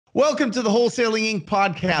Welcome to the Wholesaling Inc.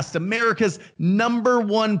 podcast, America's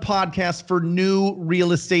 #1 podcast for new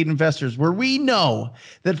real estate investors, where we know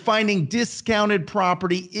that finding discounted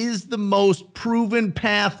property is the most proven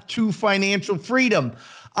path to financial freedom.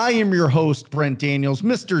 I am your host, Brent Daniels,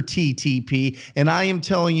 Mr. TTP, and I am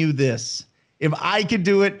telling you this. If I could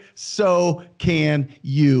do it, so can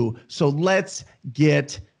you. So let's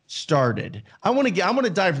get started. I want to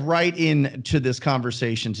dive right into this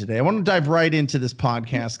conversation today. I want to dive right into this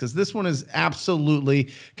podcast because this one is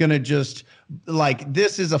absolutely going to just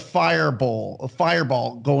this is a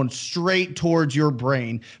fireball going straight towards your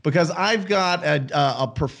brain, because I've got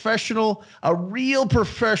a real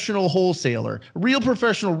professional wholesaler, a real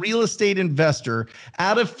professional real estate investor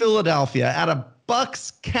out of Philadelphia, out of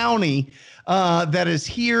Bucks County, that is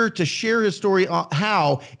here to share his story on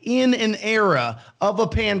how, in an era of a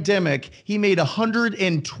pandemic, he made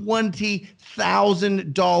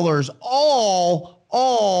 $120,000,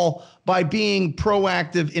 all by being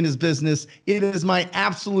proactive in his business. It is my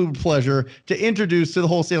absolute pleasure to introduce to the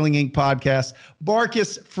Wholesaling Inc. podcast,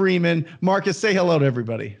 Marcus Freeman. Marcus, say hello to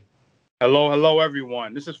everybody. Hello,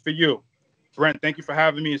 everyone. This is for you. Brent, thank you for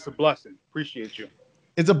having me. It's a blessing. Appreciate you.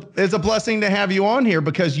 It's a blessing to have you on here,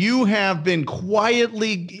 because you have been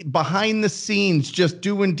quietly behind the scenes just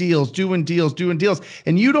doing deals. And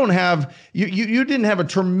you didn't have a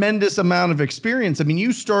tremendous amount of experience. I mean,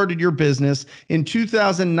 you started your business in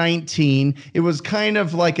 2019. It was kind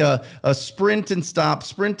of like a sprint and stop.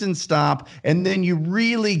 And then you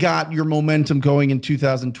really got your momentum going in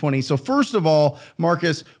 2020. So first of all,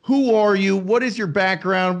 Marcus, who are you? What is your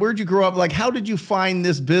background? Where'd you grow up? Like, how did you find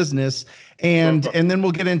this business? And then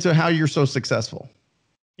we'll get into how you're so successful.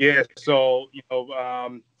 Yeah. So,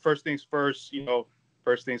 first things first, to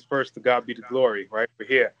God be the glory, right? We're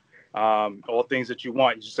here. All things that you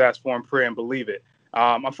want, you just ask for and pray and believe it.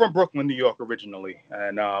 I'm from Brooklyn, New York originally,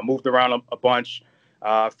 and moved around a bunch.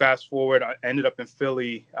 Fast forward, I ended up in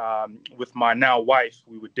Philly with my now wife.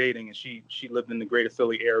 We were dating, and she lived in the greater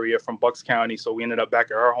Philly area from Bucks County. So we ended up back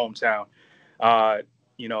at her hometown, her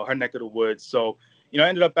neck of the woods. So, I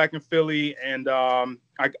ended up back in Philly, and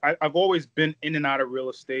I've always been in and out of real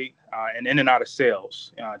estate and in and out of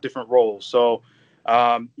sales, different roles. So,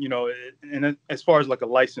 and as far as like a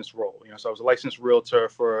licensed role, so I was a licensed realtor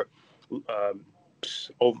for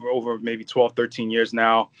over maybe 12, 13 years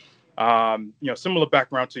now. Similar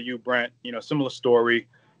background to you, Brent, similar story,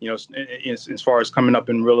 as far as coming up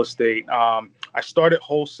in real estate. I started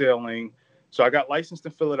wholesaling. So I got licensed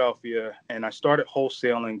in Philadelphia, and I started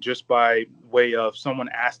wholesaling just by way of someone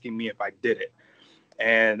asking me if I did it.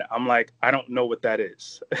 And I'm like, I don't know what that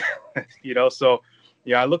is, So,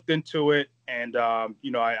 I looked into it, and, I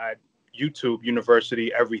YouTube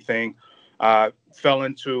University, everything, fell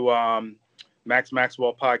into Max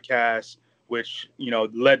Maxwell podcast, which,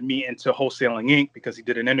 led me into Wholesaling Inc. because he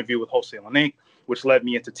did an interview with Wholesaling Inc., which led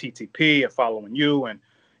me into TTP and following you. And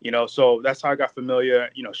so that's how I got familiar,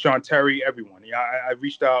 Sean Terry, everyone. I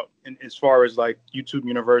reached out as far as like YouTube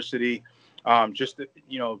University,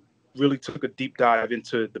 really took a deep dive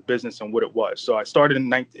into the business and what it was. So I started in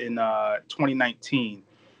 2019.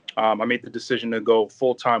 I made the decision to go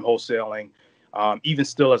full-time wholesaling, even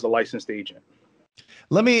still as a licensed agent.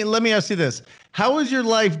 Let me ask you this. How is your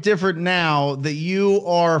life different now that you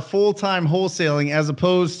are full-time wholesaling as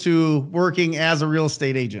opposed to working as a real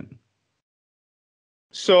estate agent?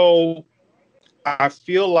 So I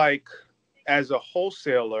feel like as a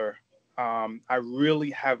wholesaler, I really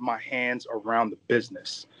have my hands around the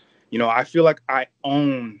business. I feel like I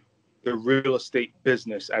own the real estate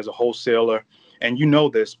business as a wholesaler. And you know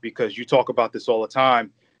this because you talk about this all the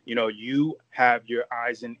time. You have your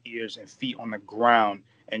eyes and ears and feet on the ground,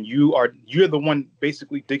 and you're the one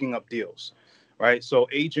basically digging up deals, right? So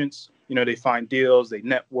agents, they find deals, they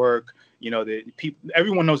network,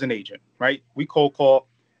 everyone knows an agent, right? We cold call.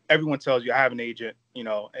 Everyone tells you I have an agent,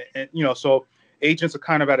 so agents are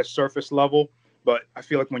kind of at a surface level, but I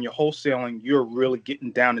feel like when you're wholesaling, you're really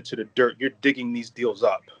getting down into the dirt. You're digging these deals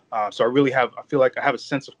up. So I feel like I have a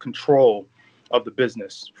sense of control of the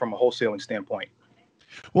business from a wholesaling standpoint.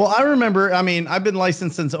 Well, I remember, I've been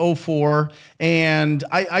licensed since '04, and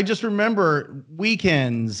I just remember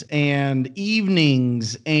weekends and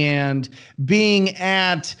evenings and being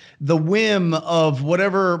at the whim of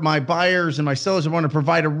whatever my buyers and my sellers want to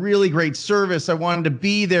provide a really great service. I wanted to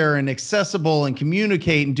be there and accessible and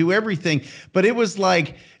communicate and do everything. But it was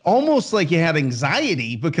like almost like you had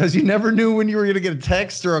anxiety because you never knew when you were going to get a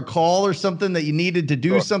text or a call or something that you needed to do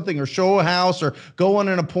Sure. something or show a house or go on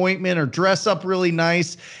an appointment or dress up really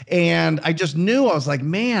nice. And I just knew, I was like,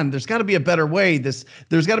 man, there's got to be a better way. There's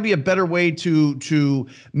got to be a better way to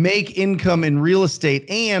make income in real estate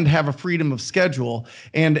and have a freedom of schedule.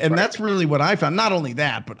 And Right. that's really what I found. Not only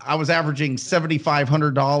that, but I was averaging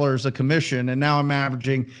 $7,500 a commission, and now I'm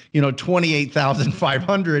averaging,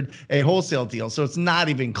 28,500 a wholesale deal. So it's not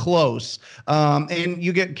even close. And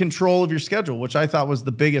you get control of your schedule, which I thought was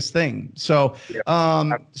the biggest thing. So,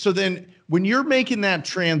 Yeah. so then when you're making that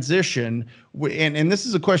transition, and this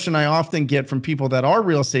is a question I often get from people that are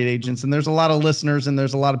real estate agents, and there's a lot of listeners and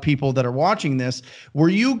there's a lot of people that are watching this. Were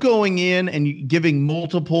you going in and giving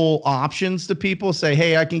multiple options to people? Say,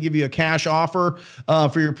 hey, I can give you a cash offer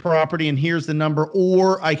for your property, and here's the number,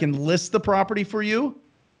 or I can list the property for you?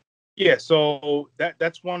 Yeah, so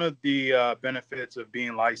that's one of the benefits of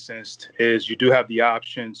being licensed is you do have the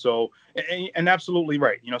option. So, and absolutely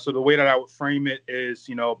right. So the way that I would frame it is,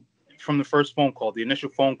 from the first phone call, the initial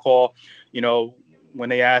phone call, when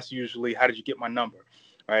they ask usually, how did you get my number?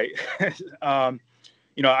 Right. I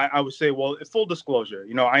would say, well, full disclosure,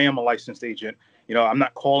 I am a licensed agent. I'm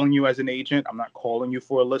not calling you as an agent. I'm not calling you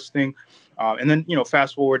for a listing. And then,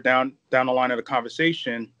 fast forward down the line of the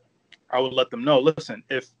conversation, I would let them know, listen,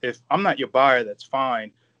 if I'm not your buyer, that's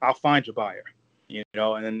fine. I'll find your buyer, and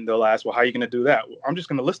then they'll ask, well, how are you going to do that? Well, I'm just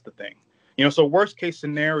going to list the thing, so worst case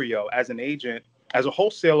scenario, as an agent, as a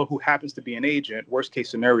wholesaler who happens to be an agent, worst case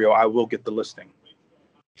scenario, I will get the listing.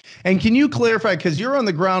 And can you clarify, because you're on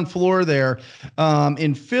the ground floor there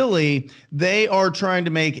in Philly, they are trying to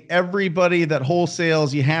make everybody that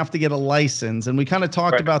wholesales, you have to get a license. And we kind of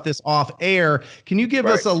talked Right. about this off air. Can you give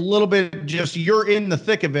us a little bit, just you're in the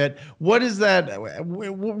thick of it. What is that?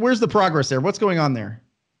 Where's the progress there? What's going on there?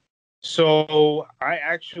 So I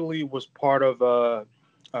actually was part of a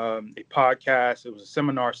podcast. It was a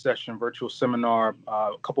seminar session, virtual seminar,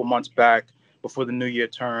 a couple months back before the new year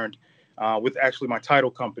turned. With actually my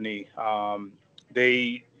title company.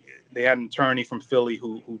 They had an attorney from Philly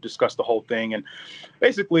who discussed the whole thing. And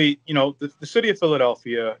basically, the city of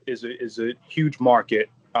Philadelphia is a huge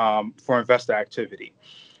market for investor activity.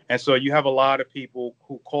 And so you have a lot of people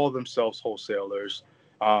who call themselves wholesalers,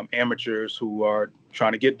 amateurs who are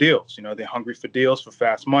trying to get deals. They're hungry for deals, for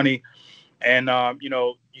fast money. And,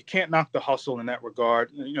 you can't knock the hustle in that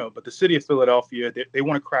regard, but the city of Philadelphia, they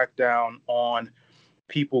want to crack down on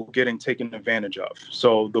people getting taken advantage of.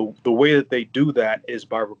 So the way that they do that is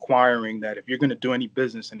by requiring that if you're going to do any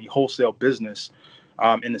business, any wholesale business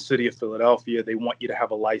in the city of Philadelphia, they want you to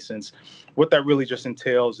have a license. What that really just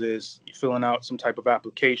entails is you filling out some type of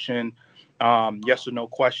application, yes or no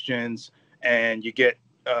questions, and you get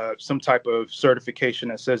some type of certification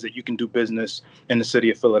that says that you can do business in the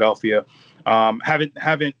city of Philadelphia. I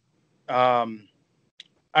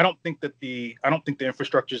don't think the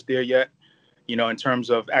infrastructure is there yet. In terms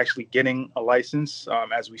of actually getting a license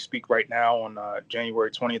as we speak right now on January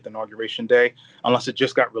 20th, Inauguration Day, unless it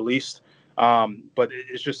just got released. But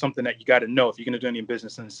it's just something that you got to know. If you're going to do any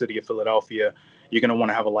business in the city of Philadelphia, you're going to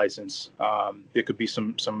want to have a license. There could be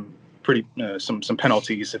some pretty some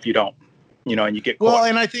penalties if you don't. And you get caught. Well,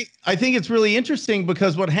 and I think it's really interesting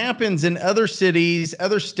because what happens in other cities,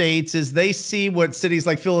 other states, is they see what cities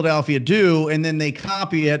like Philadelphia do, and then they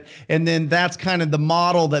copy it, and then that's kind of the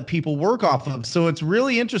model that people work off of. So it's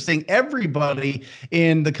really interesting. Everybody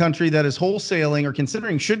in the country that is wholesaling or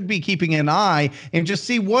considering should be keeping an eye and just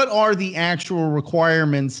see what are the actual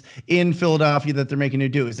requirements in Philadelphia that they're making you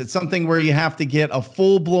do. Is it something where you have to get a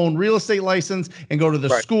full-blown real estate license and go to the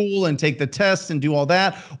school and take the test and do all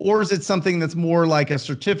that, or is it something that's more like a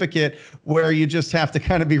certificate where you just have to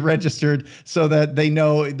kind of be registered so that they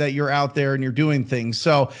know that you're out there and you're doing things?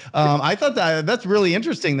 So I thought that's really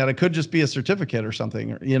interesting that it could just be a certificate or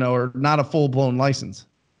something, or not a full-blown license.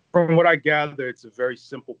 From what I gather, it's a very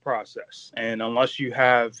simple process. And unless you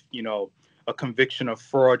have, a conviction of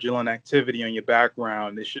fraudulent activity on your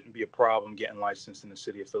background, there shouldn't be a problem getting licensed in the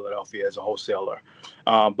city of Philadelphia as a wholesaler.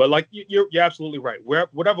 But like you're absolutely right.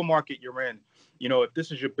 Whatever market you're in, if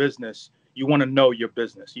this is your business, you want to know your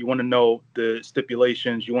business. You want to know the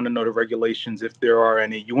stipulations. You want to know the regulations, if there are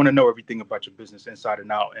any. You want to know everything about your business inside and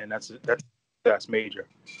out, and that's major.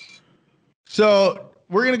 So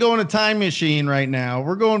we're going to go in a time machine right now.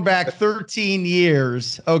 We're going back 13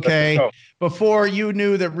 years, okay? before you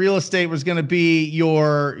knew that real estate was going to be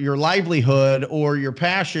your livelihood or your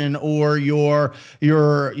passion or your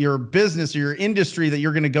business or your industry that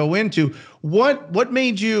you're going to go into. What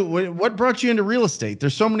brought you into real estate?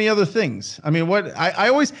 There's so many other things. I mean,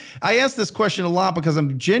 I ask this question a lot because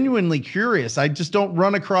I'm genuinely curious. I just don't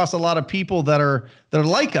run across a lot of people that are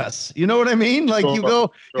like us. You know what I mean? Like Sure,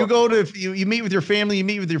 you go to you meet with your family, you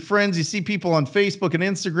meet with your friends, you see people on Facebook and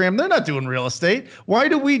Instagram. They're not doing real estate. Why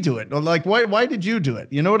do we do it? Like why did you do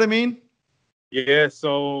it? You know what I mean? Yeah.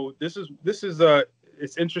 So this is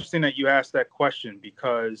it's interesting that you asked that question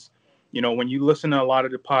because, when you listen to a lot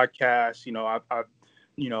of the podcasts, I've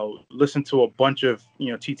listened to a bunch of,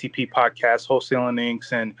 TTP podcasts, Wholesaling Inc.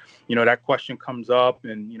 And, that question comes up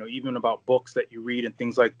and, even about books that you read and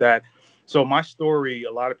things like that. So my story,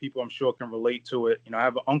 a lot of people I'm sure can relate to it. I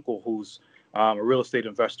have an uncle who's a real estate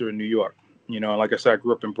investor in New York. Like I said, I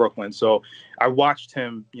grew up in Brooklyn. So I watched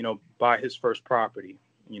him, buy his first property,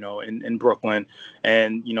 in Brooklyn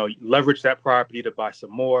and, leverage that property to buy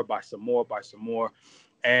some more.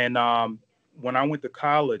 And when I went to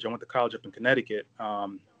college up in Connecticut.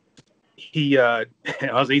 He I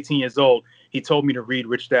was 18 years old. He told me to read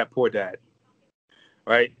Rich Dad Poor Dad.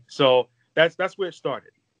 Right. So that's where it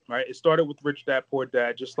started. Right. It started with Rich Dad Poor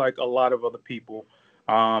Dad, just like a lot of other people.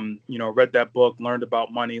 Read that book, learned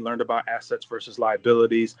about money, learned about assets versus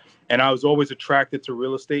liabilities. And I was always attracted to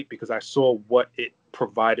real estate because I saw what it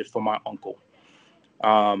provided for my uncle.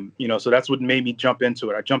 So that's what made me jump into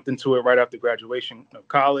it. I jumped into it right after graduation of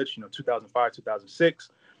college, 2005, 2006.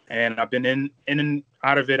 And I've been in and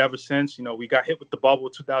out of it ever since. We got hit with the bubble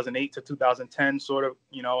 2008 to 2010 sort of,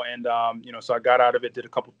 so I got out of it, did a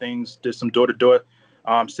couple things, did some door-to-door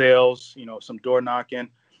sales, some door knocking.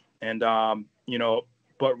 And,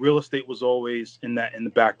 but real estate was always in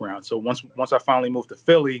the background. So once I finally moved to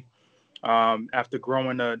Philly, after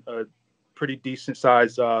growing a pretty decent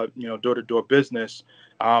size, door-to-door business,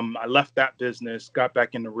 I left that business, got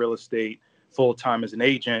back into real estate full time as an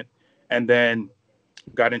agent, and then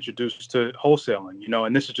got introduced to wholesaling,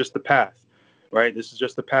 and this is just the path, right? This is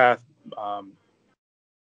just the path, and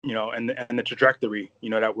the trajectory,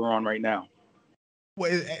 that we're on right now.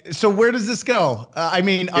 So where does this go? I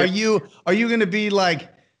mean, are you going to be like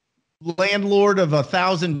landlord of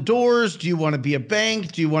 1,000 doors? Do you want to be a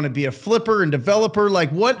bank? Do you want to be a flipper and developer? Like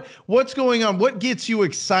what's going on? What gets you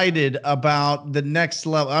excited about the next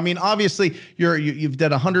level? I mean, obviously you've done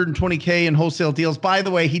 120K in wholesale deals. By the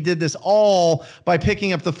way, he did this all by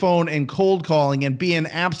picking up the phone and cold calling and being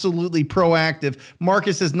absolutely proactive.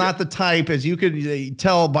 Marcus is not the type, as you could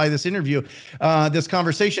tell by this interview, this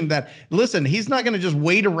conversation, that listen, he's not going to just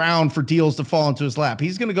wait around for deals to fall into his lap.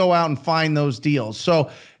 He's going to go out and find those deals. So,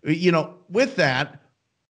 with that,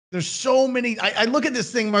 there's so many. I look at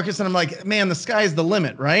this thing, Marcus, and I'm like, man, the sky's the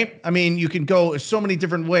limit, right? I mean, you can go so many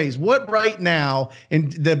different ways. What right now in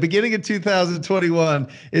the beginning of 2021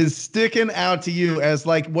 is sticking out to you as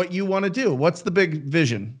like what you want to do? What's the big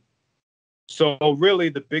vision? So really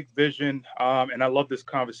the big vision, and I love this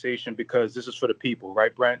conversation because this is for the people,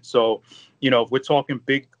 right, Brent? So, if we're talking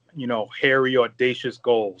big, hairy, audacious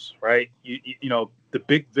goals, right? The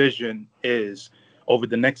big vision is over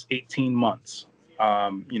the next 18 months.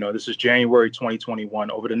 This is January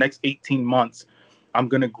 2021. Over the next 18 months, I'm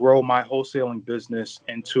going to grow my wholesaling business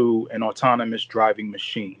into an autonomous driving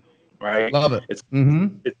machine, right? Love it. It's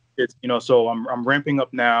so I'm ramping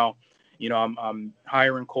up now. I'm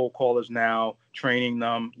hiring cold callers now, training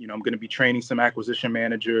them. I'm going to be training some acquisition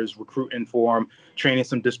managers, recruiting for them, training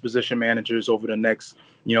some disposition managers over the next,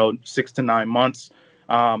 6 to 9 months.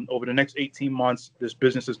 Over the next 18 months, this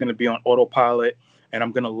business is going to be on autopilot, and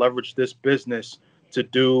I'm going to leverage this business to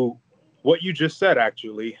do what you just said,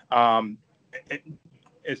 actually. As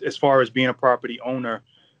far as being a property owner,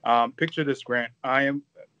 picture this, Brent. I'm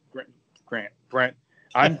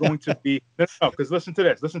going to be, because listen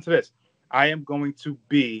to this. I am going to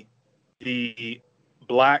be the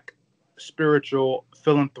Black spiritual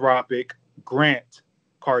philanthropic Grant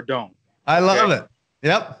Cardone. I love it.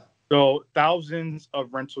 Yep. So thousands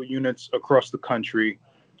of rental units across the country,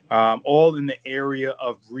 all in the area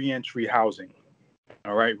of reentry housing.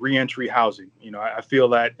 All right, reentry housing. I feel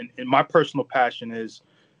that, and my personal passion is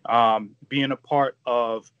being a part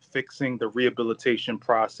of fixing the rehabilitation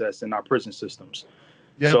process in our prison systems.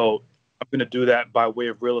 Yep. So I'm going to do that by way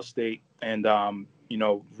of real estate and,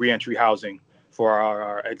 reentry housing for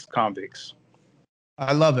our ex-convicts.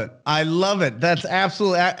 I love it. That's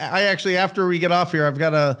absolutely. I actually, after we get off here, I've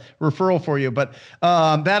got a referral for you, but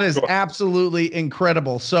that is absolutely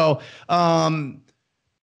incredible. So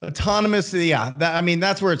Autonomous, yeah. I mean,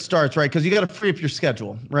 that's where it starts, right? Because you got to free up your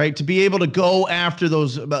schedule, right? To be able to go after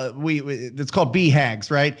those, it's called BHAGs,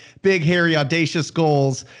 right? Big, hairy, audacious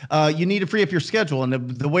goals. You need to free up your schedule,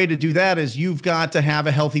 and the way to do that is you've got to have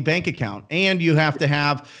a healthy bank account, and you have to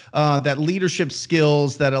have that leadership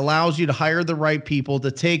skills that allows you to hire the right people to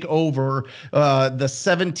take over the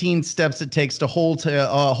 17 steps it takes to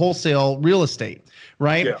wholesale real estate.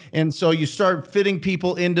 Right. Yeah. And so you start fitting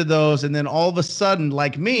people into those. And then all of a sudden,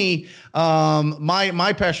 like me,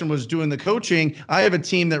 my passion was doing the coaching. I have a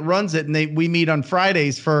team that runs it, and we meet on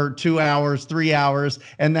Fridays for 2 hours, 3 hours.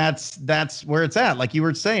 And that's where it's at. Like you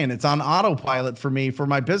were saying, it's on autopilot for me, for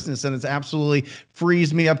my business. And it's absolutely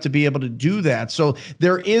frees me up to be able to do that. So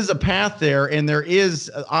there is a path there, and there is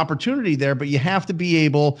opportunity there, but you have to be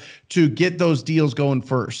able to get those deals going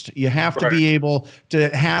first. You have to be able to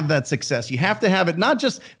have that success. You have to have it not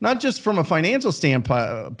just from a financial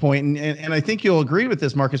standpoint, and I think you'll agree with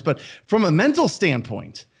this, Marcus, but from a mental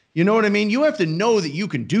standpoint. You know what I mean? You have to know that you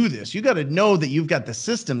can do this. You got to know that you've got the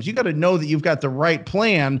systems. You got to know that you've got the right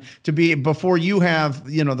plan to be before you have,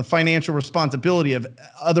 the financial responsibility of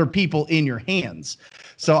other people in your hands.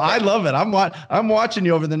 So I love it. I'm watching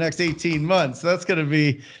you over the next 18 months. That's gonna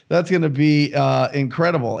be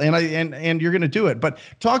incredible, and you're gonna do it. But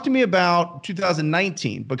talk to me about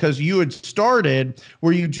 2019, because you had started.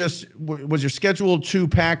 Was your schedule too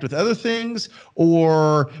packed with other things,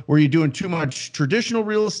 or were you doing too much traditional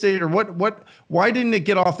real estate, or what? Why didn't it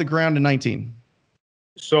get off the ground in 19?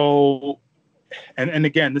 So, and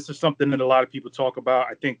again, this is something that a lot of people talk about.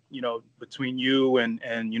 I think, between you and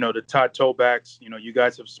the Todd Tobacks, you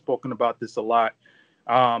guys have spoken about this a lot.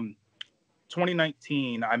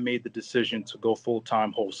 2019, I made the decision to go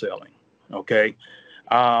full-time wholesaling. Okay.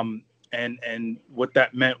 And what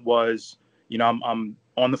that meant was, I'm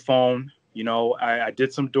on the phone, I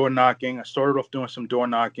did some door knocking. I started off doing some door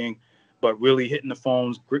knocking, but really hitting the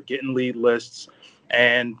phones, getting lead lists.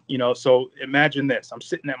 And, so imagine this, I'm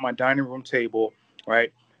sitting at my dining room table,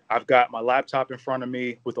 right? I've got my laptop in front of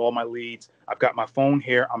me with all my leads. I've got my phone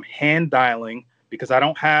here. I'm hand dialing because I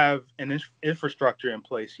don't have an infrastructure in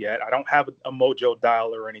place yet. I don't have a Mojo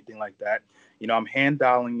dialer or anything like that. I'm hand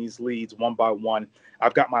dialing these leads one by one.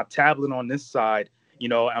 I've got my tablet on this side.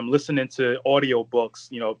 I'm listening to audio books,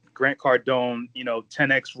 Grant Cardone,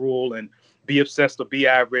 10X rule and be obsessed or be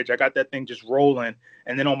average. I got that thing just rolling.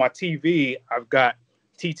 And then on my TV, I've got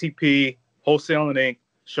TTP, Wholesaling Inc,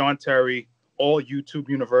 Sean Terry, all YouTube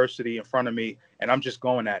University in front of me. And I'm just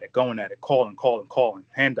going at it, calling,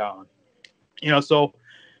 hand down. So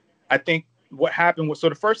I think what happened was, so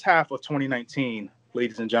the first half of 2019,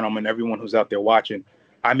 ladies and gentlemen, everyone who's out there watching,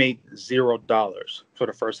 I made $0 for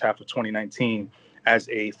the first half of 2019 as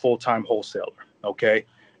a full-time wholesaler. Okay.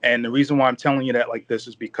 And the reason why I'm telling you that like this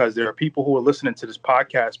is because there are people who are listening to this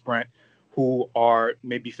podcast, Brent, who are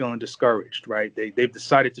maybe feeling discouraged, right? They've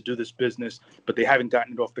decided to do this business, but they haven't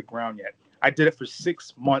gotten it off the ground yet. I did it for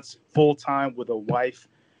 6 months full-time with a wife,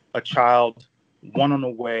 a child, one on the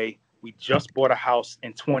way. We just bought a house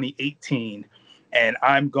in 2018, and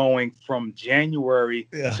I'm going from January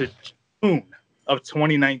to June of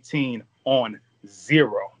 2019 on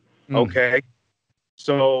zero. Okay.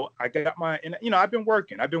 So I got I've been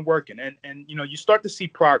working and you start to see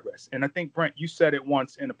progress. And I think, Brent, you said it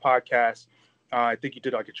once in a podcast. I think you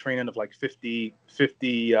did like a training of like 50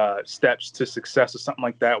 steps to success or something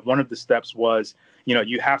like that. One of the steps was,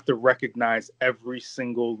 you have to recognize every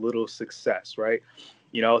single little success, right?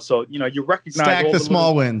 So, you recognize stack all the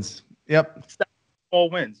small wins. Yep. Stack small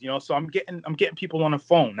wins, so I'm getting people on the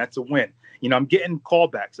phone. That's a win. I'm getting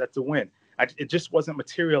callbacks. That's a win. It just wasn't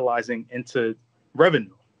materializing into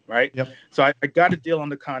revenue, right? Yep. So I got a deal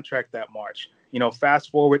under contract that March.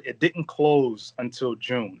 Fast forward, it didn't close until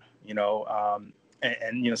June. So I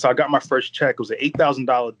got my first check. It was an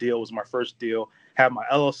 $8,000 deal. It was my first deal. Had my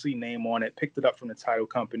LLC name on it. Picked it up from the title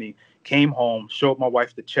company. Came home. Showed my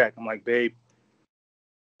wife the check. I'm like, babe,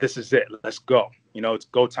 this is it. Let's go. It's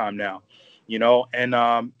go time now. So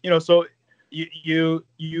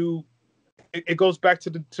it goes back to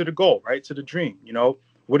the goal, right? To the dream.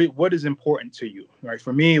 What is important to you, right?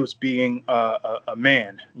 For me, it was being a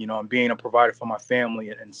man, and being a provider for my family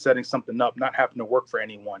and setting something up, not having to work for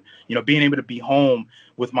anyone, being able to be home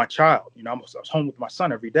with my child. I was home with my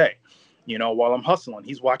son every day, while I'm hustling.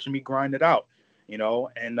 He's watching me grind it out,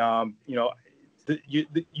 and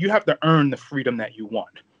you have to earn the freedom that you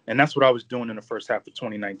want. And that's what I was doing in the first half of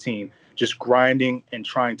 2019, just grinding and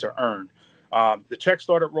trying to earn. The check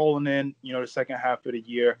started rolling in, the second half of the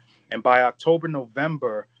year. And by October,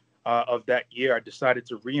 November of that year, I decided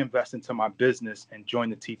to reinvest into my business and join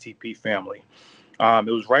the TTP family.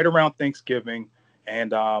 It was right around Thanksgiving.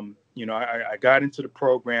 And, I got into the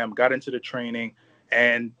program, got into the training,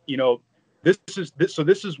 and, this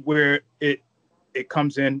is where it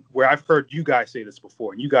comes in, where I've heard you guys say this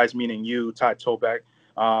before, and you guys meaning you, Ty Toback.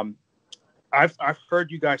 I've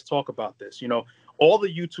heard you guys talk about this. All the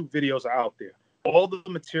YouTube videos are out there, all the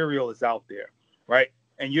material is out there, right?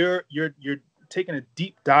 And you're taking a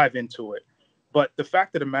deep dive into it. But the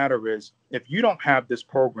fact of the matter is, if you don't have this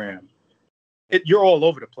program, you're all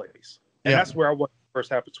over the place. And that's where I was the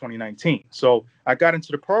first half of 2019. So I got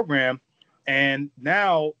into the program, and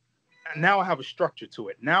now I have a structure to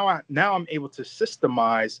it. Now I'm able to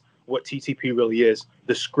systemize what TTP really is,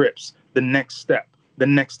 the scripts, the next step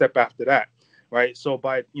after that, right? So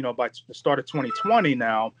by the start of 2020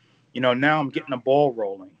 now I'm getting the ball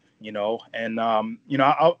rolling, and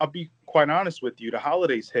I'll be quite honest with you. The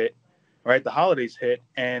holidays hit, right? The holidays hit,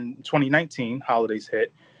 and 2019 holidays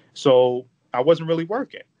hit. So I wasn't really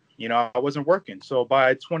working. I wasn't working. So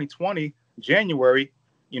by 2020 January,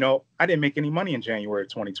 I didn't make any money in January of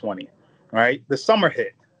 2020, right? The summer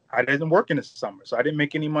hit. I didn't work in the summer, so I didn't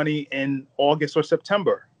make any money in August or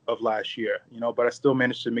September of last year, but I still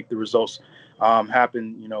managed to make the results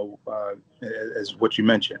happen, as what you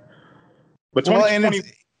mentioned. But 2020,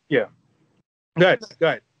 yeah. Go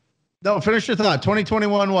ahead. No, finish your thought.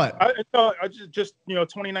 2021, what? I just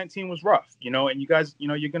 2019 was rough, and you guys,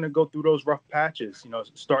 you're going to go through those rough patches,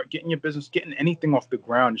 start getting your business, getting anything off the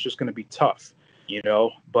ground. It's just going to be tough,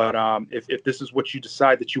 but if this is what you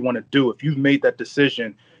decide that you want to do, if you've made that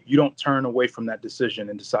decision, you don't turn away from that decision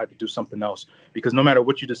and decide to do something else, because no matter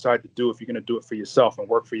what you decide to do, if you're going to do it for yourself and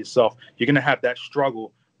work for yourself, you're going to have that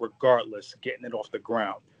struggle regardless, getting it off the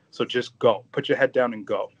ground. So just go, put your head down and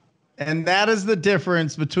go. And that is the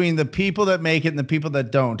difference between the people that make it and the people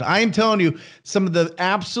that don't. I am telling you, some of the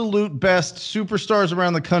absolute best superstars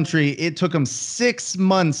around the country, it took them 6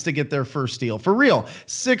 months to get their first deal. For real,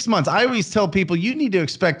 6 months. I always tell people you need to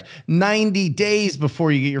expect 90 days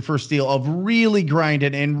before you get your first deal of really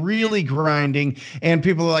grinding and really grinding. And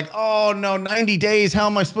people are like, oh no, 90 days. How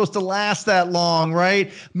am I supposed to last that long,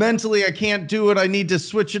 right? Mentally, I can't do it. I need to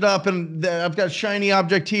switch it up. And I've got shiny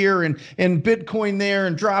object here and Bitcoin there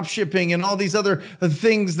and drop shipping and all these other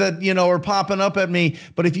things that, are popping up at me.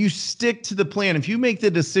 But if you stick to the plan, if you make the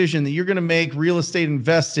decision that you're going to make real estate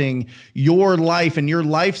investing your life and your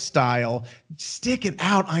lifestyle, stick it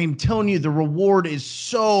out. I am telling you, the reward is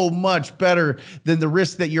so much better than the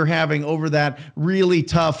risk that you're having over that really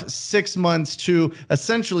tough 6 months to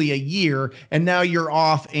essentially a year. And now you're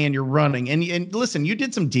off and you're running. And listen, you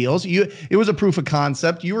did some deals. It was a proof of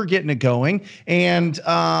concept. You were getting it going. And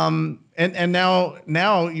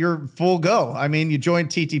now you're full go. I mean, you joined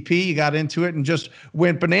TTP, you got into it and just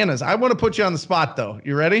went bananas. I want to put you on the spot though.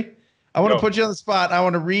 You ready? I want to put you on the spot. I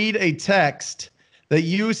want to read a text that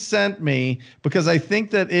you sent me because I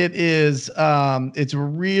think that it is it's a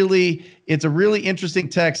really interesting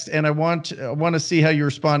text, and I want to see how you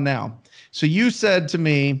respond now. So you said to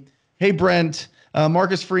me, "Hey Brent,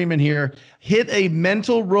 Marcus Freeman here. Hit a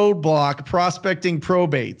mental roadblock prospecting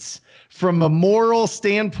probates. From a moral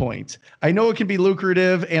standpoint, I know it can be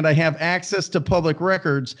lucrative and I have access to public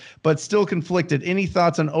records, but still conflicted. Any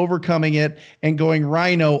thoughts on overcoming it and going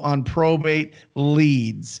rhino on probate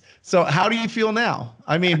leads?" So how do you feel now?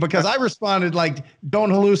 I mean, because I responded like,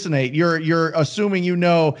 don't hallucinate. You're assuming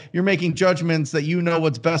you're making judgments that you know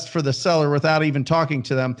what's best for the seller without even talking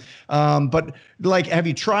to them. But like, have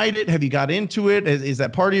you tried it? Have you got into it? Is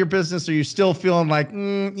that part of your business? Or are you still feeling like,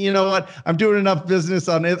 you know what? I'm doing enough business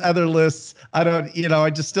on other lists. I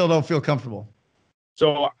just still don't feel comfortable.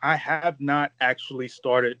 So I have not actually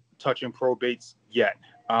started touching probates yet.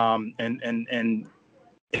 And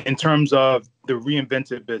in terms of the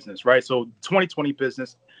reinvented business, right? So 2020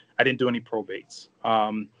 business, I didn't do any probates.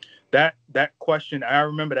 That question, I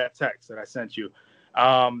remember that text that I sent you.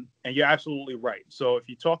 And you're absolutely right. So if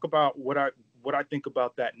you talk about what I think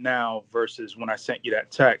about that now versus when I sent you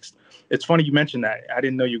that text, it's funny you mentioned that. I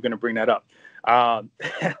didn't know you were going to bring that up.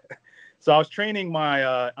 So I was training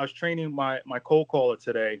my cold caller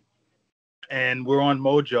today, and we're on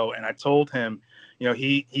Mojo, and I told him,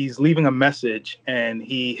 he's leaving a message, and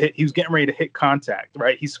he was getting ready to hit contact,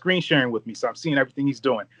 right? He's screen sharing with me, so I'm seeing everything he's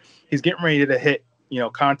doing. He's getting ready to hit,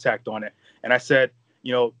 contact on it. And I said,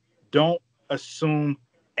 don't assume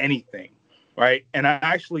anything, right? And I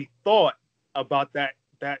actually thought about that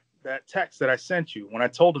text that I sent you when I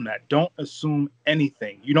told him that. Don't assume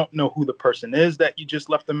anything. You don't know who the person is that you just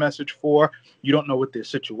left a message for. You don't know what their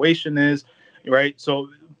situation is, right? So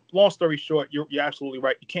long story short, you're absolutely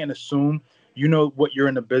right. You can't assume. You know what you're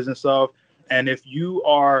in the business of. And if your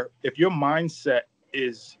mindset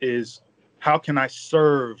is how can I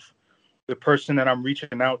serve the person that I'm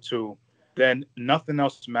reaching out to, then nothing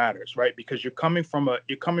else matters, right? Because you're coming from a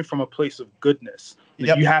place of goodness.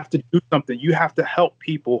 Yep. You have to do something. You have to help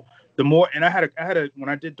people. The more, and I had a when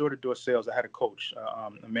I did door-to-door sales, I had a coach,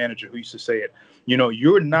 a manager who used to say it.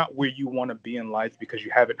 You're not where you want to be in life because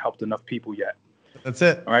you haven't helped enough people yet. That's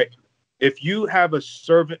it. All right. If you have a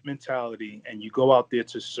servant mentality and you go out there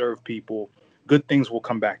to serve people, good things will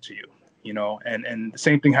come back to you. And the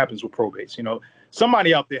same thing happens with probates.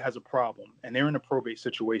 Somebody out there has a problem and they're in a probate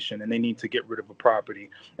situation and they need to get rid of a property.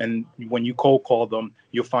 And when you cold call them,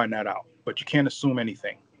 you'll find that out. But you can't assume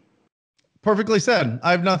anything. Perfectly said.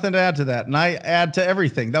 I have nothing to add to that, and I add to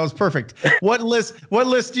everything. That was perfect. What list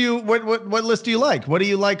do you like? What do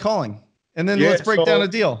you like calling? And then let's break down a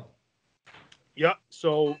deal. Yeah.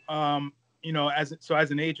 So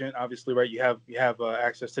as an agent, obviously, right, you have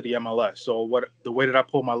access to the MLS. So the way that I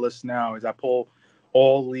pull my list now is I pull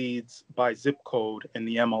all leads by zip code in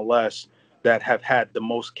the MLS that have had the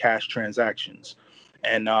most cash transactions.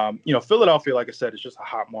 And Philadelphia, like I said, is just a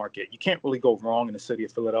hot market. You can't really go wrong in the city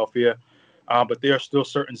of Philadelphia, but there are still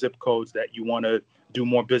certain zip codes that you want to do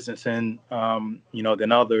more business in,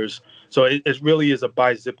 than others. So it really is a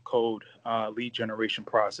by zip code lead generation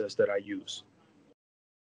process that I use.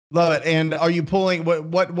 Love it. And are you pulling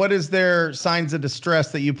what is there signs of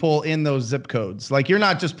distress that you pull in those zip codes? Like, you're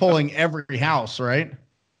not just pulling every house, right?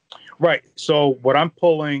 Right. So what I'm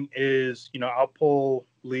pulling is, I'll pull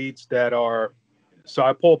leads that are, so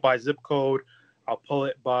I pull by zip code. I'll pull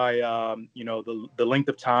it by, the length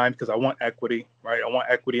of time, because I want equity, right? I want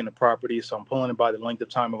equity in the property. So I'm pulling it by the length of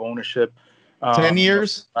time of ownership. 10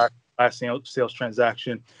 years? Last sales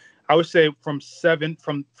transaction. I would say from 7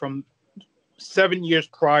 years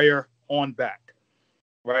prior on back,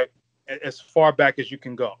 right? As far back as you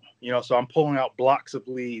can go, so I'm pulling out blocks of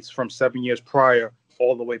leads from 7 years prior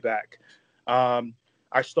all the way back.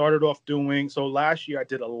 I started off so last year I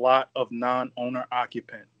did a lot of non-owner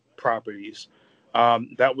occupant properties.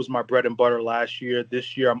 That was my bread and butter last year.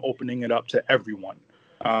 This year I'm opening it up to everyone,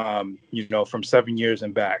 from 7 years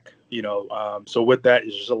and back, so with that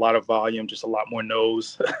is just a lot of volume, just a lot more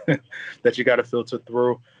no's that you got to filter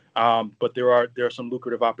through. But there are some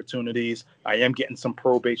lucrative opportunities. I am getting some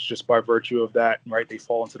probates just by virtue of that, right? They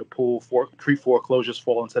fall into the pool. Pre-foreclosures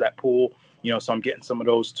fall into that pool, so I'm getting some of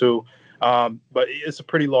those too. But it's a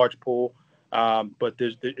pretty large pool. But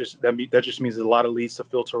that just means there's a lot of leads to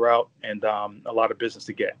filter out and a lot of business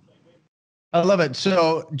to get. I love it.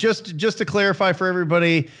 So just to clarify for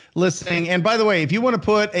everybody listening, and by the way, if you want to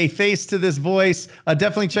put a face to this voice,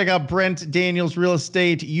 definitely check out Brent Daniels Real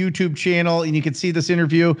Estate YouTube channel, and you can see this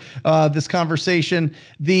interview, this conversation.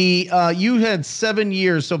 You had 7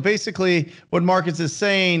 years. So basically what Marcus is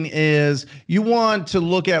saying is you want to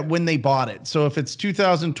look at when they bought it. So if it's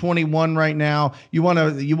 2021 right now, you want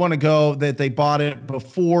to go that they bought it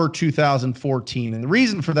before 2014. And the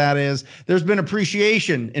reason for that is there's been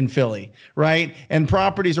appreciation in Philly, right? And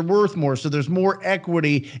properties are worth more. So there's more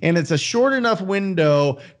equity, and it's a short enough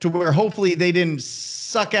window to where hopefully they didn't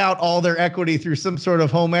suck out all their equity through some sort of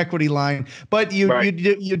home equity line. But you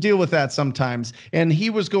deal with that sometimes. And he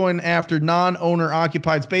was going after non-owner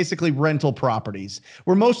occupieds, basically rental properties.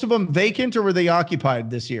 Were most of them vacant or were they occupied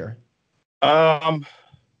this year? Maybe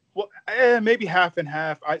half and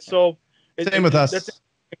half. Same with us. That's an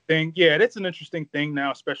interesting thing. Yeah, that's an interesting thing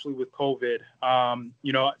now, especially with COVID.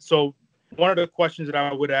 So one of the questions that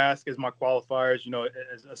I would ask is my qualifiers,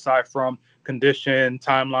 aside from condition,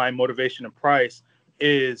 timeline, motivation, and price,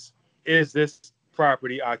 is this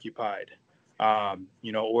property occupied,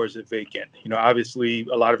 or is it vacant? Obviously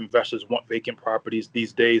a lot of investors want vacant properties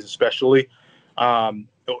these days, especially. And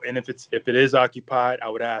if it is occupied, I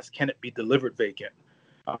would ask, can it be delivered vacant?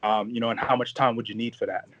 And how much time would you need for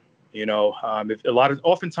that?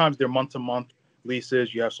 Oftentimes they're month-to-month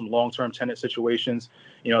leases. You have some long-term tenant situations,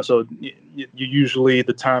 so you usually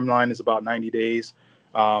the timeline is about 90 days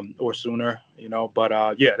or sooner, but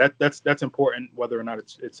that's important whether or not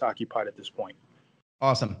it's occupied at this point.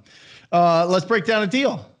 Awesome. Let's break down a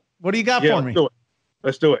deal. What do you got for me?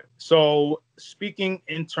 Let's do it. So speaking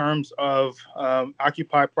in terms of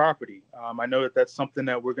occupied property, I know that's something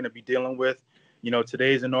that we're going to be dealing with.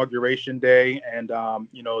 Today's inauguration day, and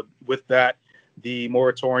with that, the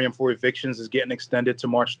moratorium for evictions is getting extended to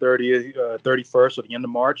March 30th, 31st, or the end of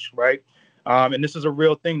March, right? And this is a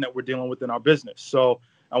real thing that we're dealing with in our business. So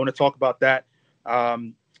I want to talk about that.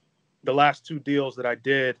 The last 2 deals that I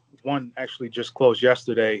did, one actually just closed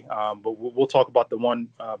yesterday, but we'll talk about the one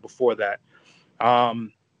before that.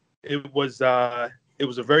 It was a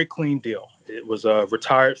very clean deal. It was a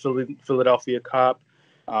retired Philadelphia cop.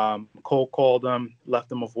 Cold called him,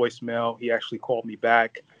 left him a voicemail. He actually called me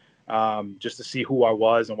back. just to see who I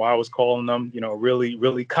was and why I was calling them. Really,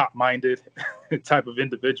 really cop-minded type of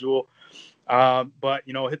individual. But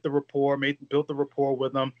hit the rapport, built the rapport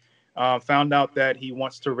with him. Found out that he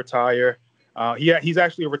wants to retire. He's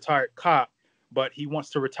actually a retired cop, but he wants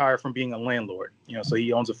to retire from being a landlord. So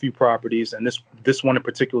he owns a few properties, and this one in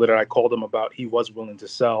particular that I called him about, he was willing to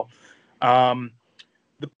sell.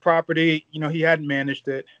 The property, he hadn't managed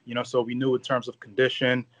it, so we knew in terms of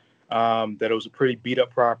condition that it was a pretty beat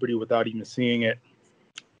up property without even seeing it.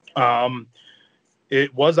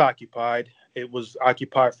 It was occupied. It was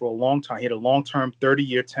occupied for a long time. He had a long-term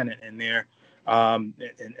 30-year tenant in there.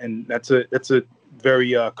 And that's a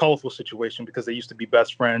very colorful situation because they used to be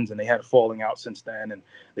best friends and they had a falling out since then, and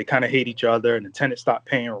they kind of hate each other, and the tenant stopped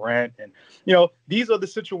paying rent. And these are the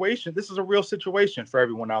situations. This is a real situation for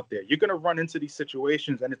everyone out there. You're going to run into these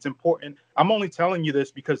situations, and it's important. I'm only telling you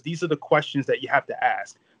this because these are the questions that you have to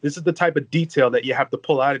ask. This is the type of detail that you have to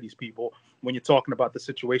pull out of these people when you're talking about the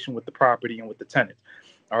situation with the property and with the tenant.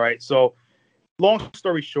 All right, so long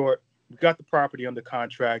story short, we got the property under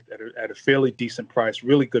contract at a fairly decent price,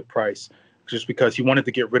 really good price, just because he wanted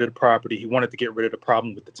to get rid of the property. He wanted to get rid of the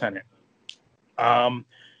problem with the tenant.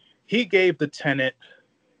 He gave the tenant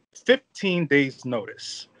 15 days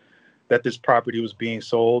notice that this property was being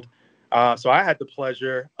sold. So I had the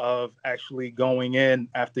pleasure of actually going in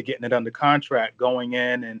after getting it under contract, going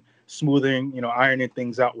in and smoothing, ironing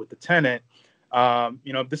things out with the tenant.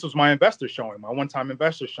 This was my investor showing, my one-time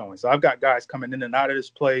investor showing. So I've got guys coming in and out of this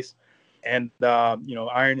place and,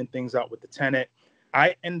 ironing things out with the tenant.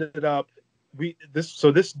 I ended up,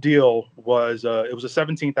 this deal was, it was a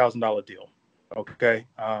 $17,000 deal. Okay.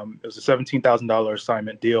 It was a $17,000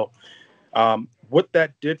 assignment deal. What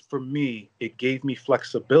that did for me, it gave me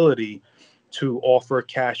flexibility to offer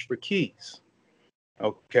cash for keys.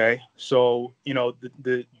 Okay. So,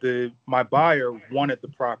 my buyer wanted the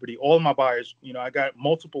property. All of my buyers, I got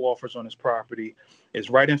multiple offers on this property. It's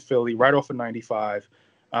right in Philly, right off of 95,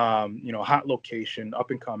 hot location,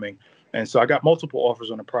 up and coming. And so I got multiple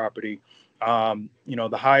offers on the property.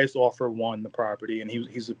 The highest offer won the property, and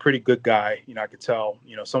he's a pretty good guy. I could tell,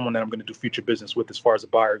 someone that I'm going to do future business with as far as the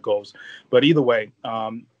buyer goes. But either way,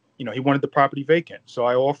 he wanted the property vacant. So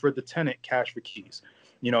I offered the tenant cash for keys.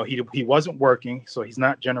 He wasn't working, so he's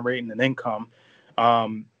not generating an income.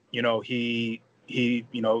 He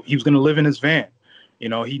was going to live in his van.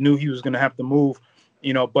 He knew he was going to have to move,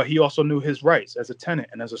 but he also knew his rights as a tenant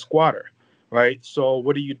and as a squatter. Right. So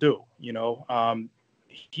what do? He knew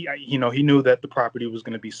that the property was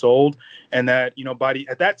going to be sold, and that, by the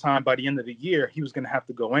end of the year, he was going to have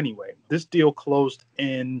to go anyway. This deal closed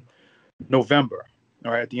in November.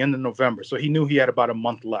 All right. At the end of November. So he knew he had about a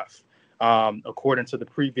month left, according to the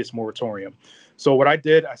previous moratorium. So what I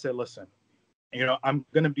did, I said, listen, I'm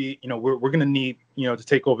going to be, we're going to need, to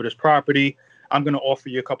take over this property. I'm going to offer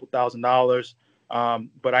you a couple $1,000s.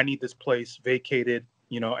 But I need this place vacated,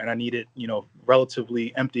 and I need it,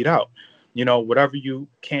 relatively emptied out. Whatever you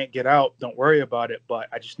can't get out, don't worry about it. But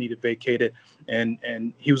I just need it vacated.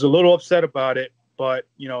 And he was a little upset about it, but,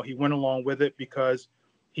 he went along with it because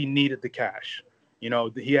he needed the cash.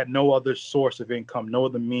 He had no other source of income, no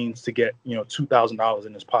other means to get, $2,000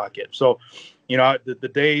 in his pocket. So,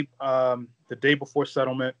 the day before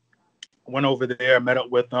settlement, went over there, met up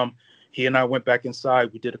with him. He and I went back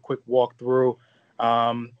inside. We did a quick walkthrough.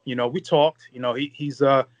 We talked. He's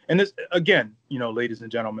and this again, ladies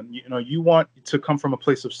and gentlemen, you want to come from a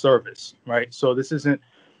place of service, right? So this isn't,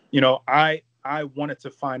 I wanted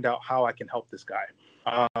to find out how I can help this guy,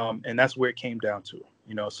 and that's where it came down to.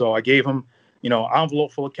 So I gave him,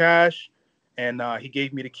 envelope full of cash, and he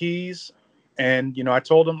gave me the keys. And, I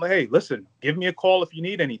told him, hey, listen, give me a call if you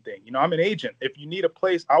need anything. I'm an agent. If you need a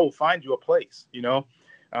place, I will find you a place.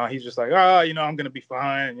 He's just like, I'm going to be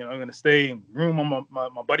fine. I'm going to stay in room on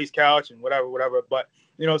my buddy's couch and whatever. But,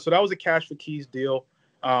 so that was a cash for keys deal.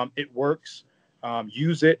 It works.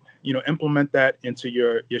 Use it, implement that into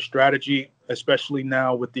your strategy, especially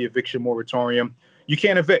now with the eviction moratorium. You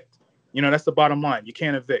can't evict. That's the bottom line. You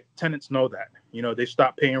can't evict. Tenants know that. They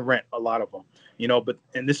stop paying rent, a lot of them.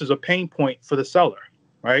 And this is a pain point for the seller,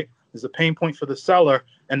 right? There's a pain point for the seller,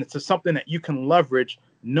 and it's something that you can leverage,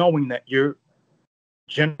 knowing that you're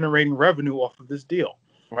generating revenue off of this deal,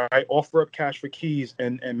 right? Offer up cash for keys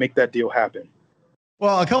and make that deal happen.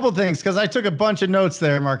 Well, a couple of things, because I took a bunch of notes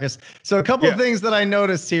there, Marcus. So a couple of things that I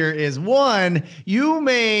noticed here is, one, you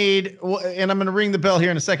made, and I'm going to ring the bell here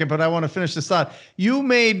in a second, but I want to finish this thought. You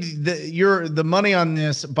made the money on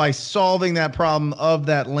this by solving that problem of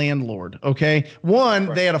that landlord. Okay.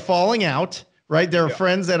 One, They had a falling out, right? There are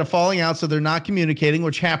friends that are falling out, so they're not communicating,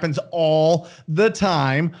 which happens all the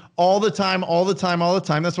time, all the time, all the time, all the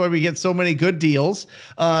time. That's why we get so many good deals.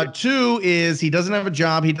 Two is he doesn't have a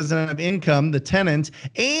job, he doesn't have income, the tenant,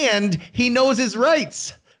 and he knows his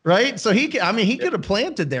rights. Right. So he could have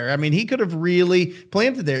planted there. I mean, he could have really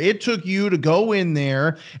planted there. It took you to go in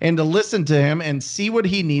there and to listen to him and see what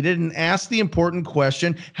he needed and ask the important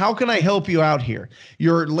question. How can I help you out here?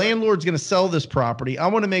 Your landlord's going to sell this property. I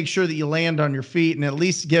want to make sure that you land on your feet and at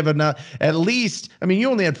least give I mean, you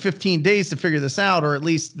only had 15 days to figure this out, or at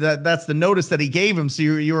least that's the notice that he gave him. So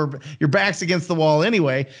your back's against the wall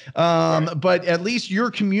anyway. But at least you're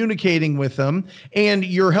communicating with him and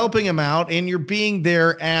you're helping him out and you're being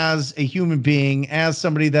there as a human being, as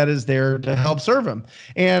somebody that is there to help serve him.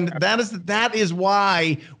 And that is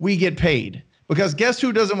why we get paid. Because guess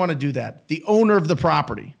who doesn't want to do that? The owner of the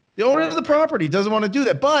property. The owner of the property doesn't want to do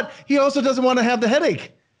that, but he also doesn't want to have the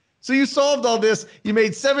headache. So you solved all this. You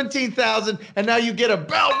made $17,000, and now you get a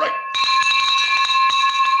bell, right?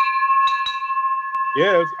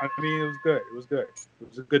 Yeah, it was good. It was good. It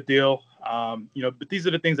was a good deal. But these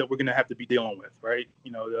are the things that we're going to have to be dealing with, right?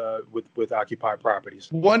 With occupied properties.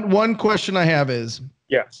 One question I have is,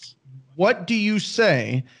 yes, what do you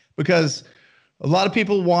say? Because a lot of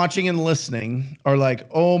people watching and listening are like,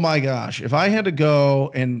 oh my gosh, if I had to go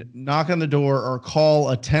and knock on the door or call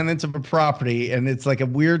a tenant of a property and it's like a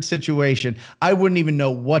weird situation, I wouldn't even know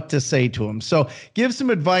what to say to them. So give some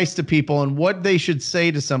advice to people on what they should say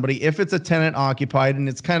to somebody if it's a tenant occupied and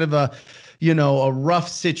it's kind of a rough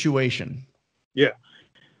situation. Yeah.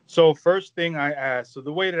 So first thing I ask, so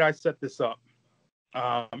the way that I set this up,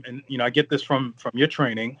 and I get this from your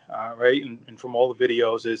training, right, and from all the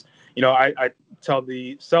videos is, I tell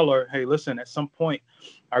the seller, hey, listen, at some point,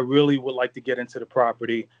 I really would like to get into the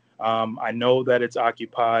property. I know that it's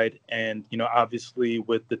occupied, and obviously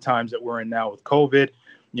with the times that we're in now with COVID,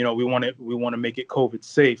 we want to make it COVID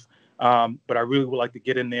safe. But I really would like to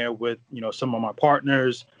get in there with some of my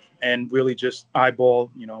partners and really just eyeball,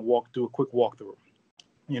 walk through a quick walkthrough.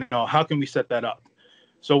 How can we set that up?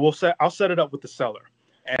 So I'll set it up with the seller,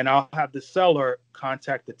 and I'll have the seller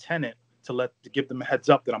contact the tenant to give them a heads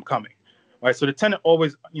up that I'm coming. Right. So the tenant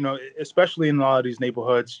always, especially in a lot of these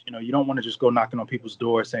neighborhoods, you don't want to just go knocking on people's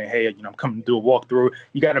doors saying, hey, I'm coming to do a walkthrough.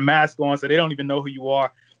 You got a mask on, so they don't even know who you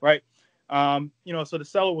are. Right. So the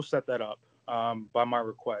seller will set that up by my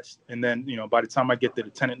request. And then, by the time I get there,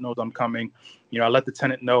 the tenant knows I'm coming. I let the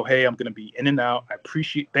tenant know, hey, I'm going to be in and out.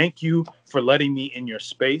 Thank you for letting me in your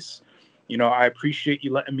space. I appreciate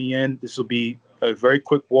you letting me in. This will be a very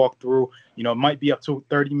quick walkthrough. It might be up to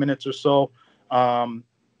 30 minutes or so.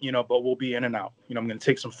 But we'll be in and out. I'm going to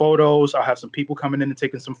take some photos. I'll have some people coming in and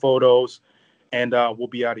taking some photos, and we'll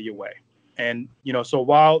be out of your way. And, so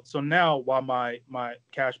now while my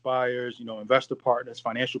cash buyers, investor partners,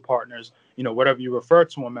 financial partners, whatever you refer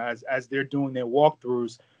to them as they're doing their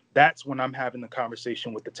walkthroughs, that's when I'm having the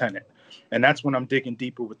conversation with the tenant. And that's when I'm digging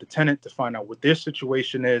deeper with the tenant to find out what their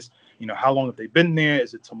situation is. How long have they been there?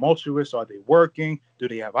 Is it tumultuous? Are they working? Do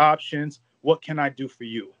they have options? What can I do for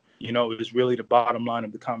you? Is really the bottom line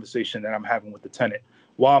of the conversation that I'm having with the tenant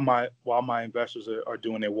while my investors are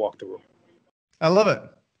doing their walkthrough. I love it.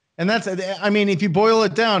 And if you boil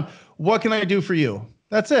it down, what can I do for you?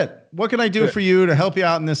 That's it. What can I do for you to help you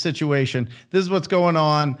out in this situation? This is what's going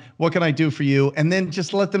on. What can I do for you? And then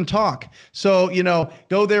just let them talk. So,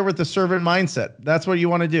 go there with the servant mindset. That's what you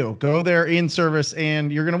want to do. Go there in service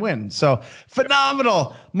and you're going to win. So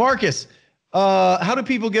phenomenal. Marcus, how do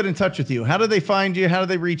people get in touch with you? How do they find you? How do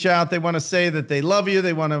they reach out? They want to say that they love you.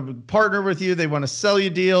 They want to partner with you. They want to sell you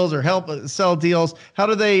deals or help sell deals. How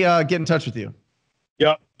do they get in touch with you?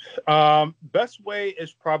 Yep. Best way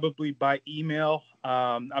is probably by email.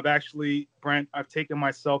 Brent, I've taken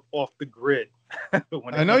myself off the grid. I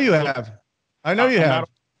know you have. I'm not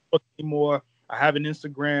anymore. I have an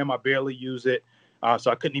Instagram. I barely use it.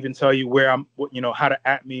 So I couldn't even tell you where how to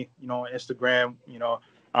at me, on Instagram,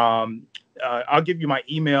 I'll give you my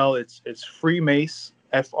email. It's freemace,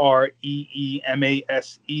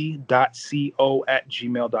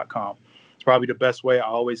 freemase.co@gmail.com. It's probably the best way. I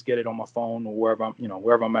always get it on my phone or wherever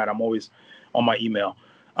I'm at. I'm always on my email.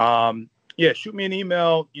 Shoot me an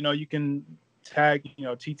email. You can tag,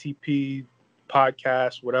 TTP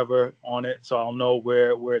podcast, whatever on it. So I'll know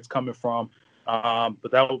where it's coming from. But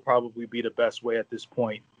that will probably be the best way at this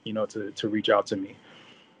point, to reach out to me.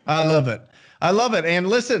 I love it. And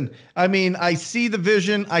listen, I see the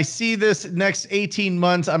vision. I see this next 18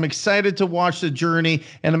 months. I'm excited to watch the journey,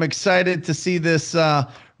 and I'm excited to see this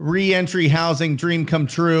re-entry housing dream come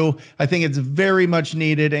true. I think it's very much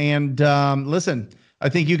needed. And listen, I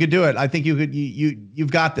think you could do it. I think you could.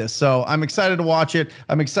 You've got this. So I'm excited to watch it.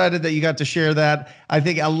 I'm excited that you got to share that. I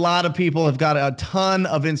think a lot of people have got a ton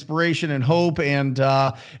of inspiration and hope and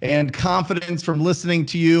confidence from listening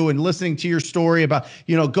to you and listening to your story about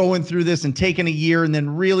going through this and taking a year and then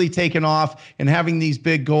really taking off and having these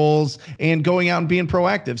big goals and going out and being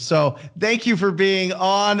proactive. So thank you for being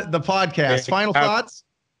on the podcast. Final thoughts.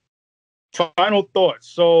 Final thoughts.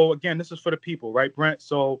 So again, this is for the people, right, Brent?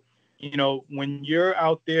 So when you're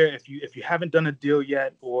out there, if you haven't done a deal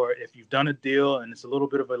yet, or if you've done a deal and it's a little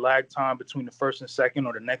bit of a lag time between the first and second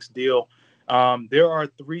or the next deal, there are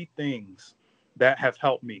three things that have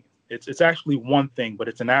helped me. It's actually one thing, but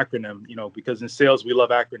it's an acronym, because in sales we love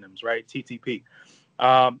acronyms, right? TTP.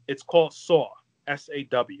 It's called SAW,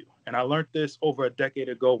 SAW, and I learned this over a decade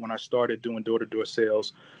ago when I started doing door-to-door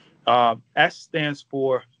sales. S stands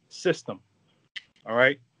for system. All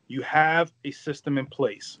right, you have a system in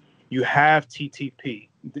place. You have TTP.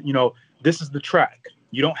 This is the track.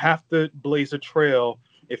 You don't have to blaze a trail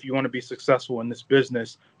if you want to be successful in this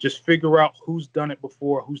business. Just figure out who's done it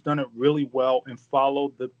before, who's done it really well, and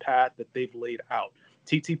follow the path that they've laid out.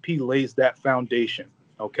 TTP lays that foundation.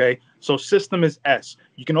 Okay, so system is S.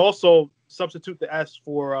 You can also substitute the S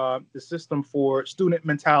for the system for student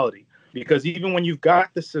mentality, because even when you've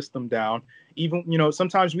got the system down, even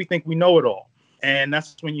sometimes we think we know it all. And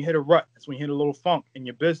that's when you hit a rut. That's when you hit a little funk in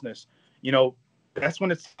your business. That's when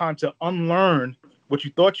it's time to unlearn what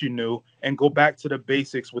you thought you knew and go back to the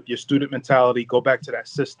basics with your student mentality. Go back to that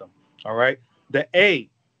system. All right. The A,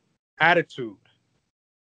 attitude.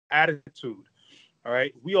 Attitude. All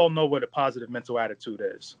right. We all know what a positive mental attitude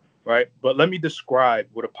is, right? But let me describe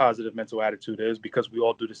what a positive mental attitude is, because we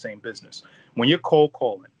all do the same business. When you're cold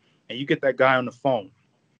calling and you get that guy on the phone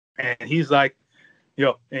and he's like,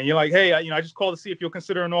 and you're like, hey, I just called to see if you'll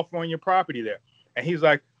consider an offer on your property there. And he's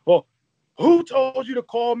like, well, who told you to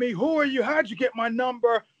call me? Who are you? How'd you get my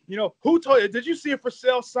number? Who told you? Did you see a for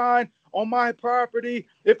sale sign on my property?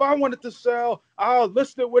 If I wanted to sell, I'll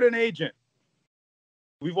list it with an agent.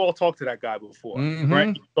 We've all talked to that guy before,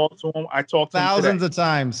 right? You talk to him. I talked to him thousands of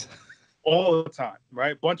times. All the time,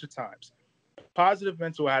 right? Bunch of times. Positive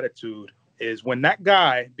mental attitude is when that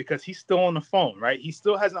guy, because he's still on the phone, right? He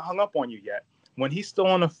still hasn't hung up on you yet. When he's still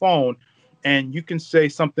on the phone and you can say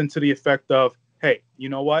something to the effect of, hey, you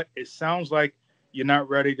know what? It sounds like you're not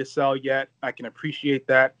ready to sell yet. I can appreciate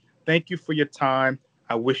that. Thank you for your time.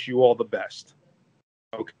 I wish you all the best.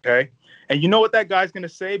 Okay. And you know what that guy's going to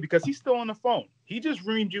say? Because he's still on the phone. He just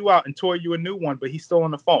reamed you out and tore you a new one, but he's still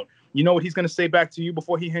on the phone. You know what he's going to say back to you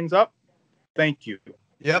before he hangs up? Thank you.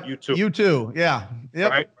 Yep. You too. You too. Yeah.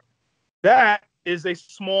 Yep. Right? That is a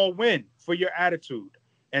small win for your attitude.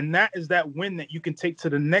 And that is that win that you can take to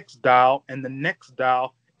the next dial and the next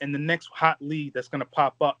dial and the next hot lead that's going to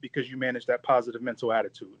pop up because you manage that positive mental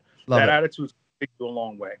attitude. That attitude is going to take you a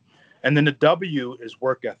long way. And then the W is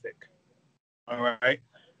work ethic. All right.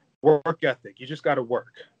 Work ethic. You just got to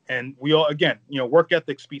work. And we all, again, work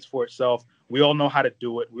ethic speaks for itself. We all know how to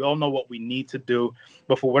do it. We all know what we need to do.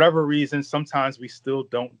 But for whatever reason, sometimes we still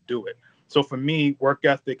don't do it. So for me, work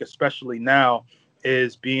ethic, especially now,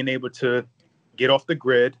 is being able to get off the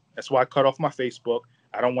grid. That's why I cut off my Facebook.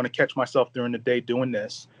 I don't want to catch myself during the day doing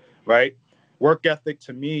this, right? Work ethic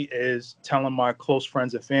to me is telling my close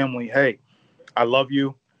friends and family, hey, I love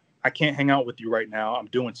you. I can't hang out with you right now. I'm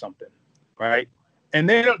doing something, right? And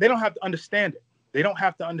they don't have to understand it. They don't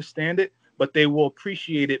have to understand it, but they will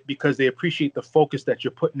appreciate it because they appreciate the focus that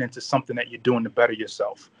you're putting into something that you're doing to better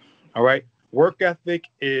yourself, all right? Work ethic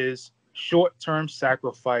is short-term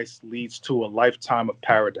sacrifice leads to a lifetime of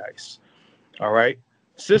paradise. All right.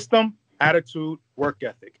 System, attitude, work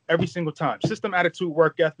ethic. Every single time. System, attitude,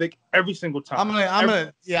 work ethic. Every single time.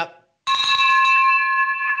 Yeah.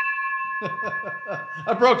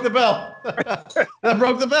 I broke the bell. That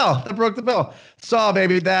broke the bell. Saw,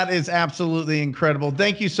 baby. That is absolutely incredible.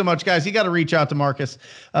 Thank you so much, guys. You got to reach out to Marcus.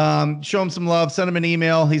 Show him some love. Send him an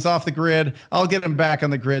email. He's off the grid. I'll get him back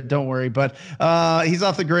on the grid. Don't worry. But he's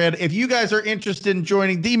off the grid. If you guys are interested in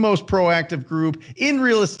joining the most proactive group in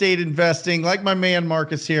real estate investing, like my man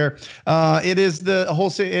Marcus here, it is the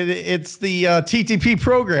wholesale. It's the TTP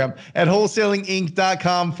program at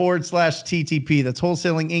wholesalinginc.com/TTP. That's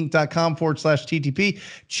wholesalinginc.com/TTP.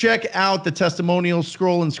 Check out the testimonials.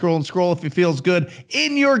 Scroll and scroll and scroll. If it feels good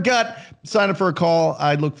in your gut, sign up for a call.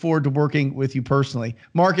 I look forward to working with you personally.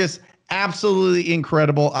 Marcus, absolutely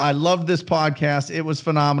incredible. I love this podcast. It was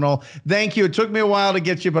phenomenal. Thank you. It took me a while to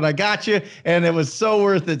get you, but I got you, and it was so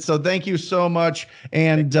worth it. So thank you so much.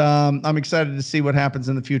 And I'm excited to see what happens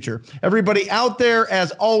in the future. Everybody out there,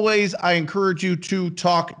 as always, I encourage you to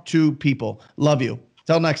talk to people. Love you.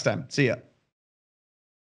 Till next time. See ya.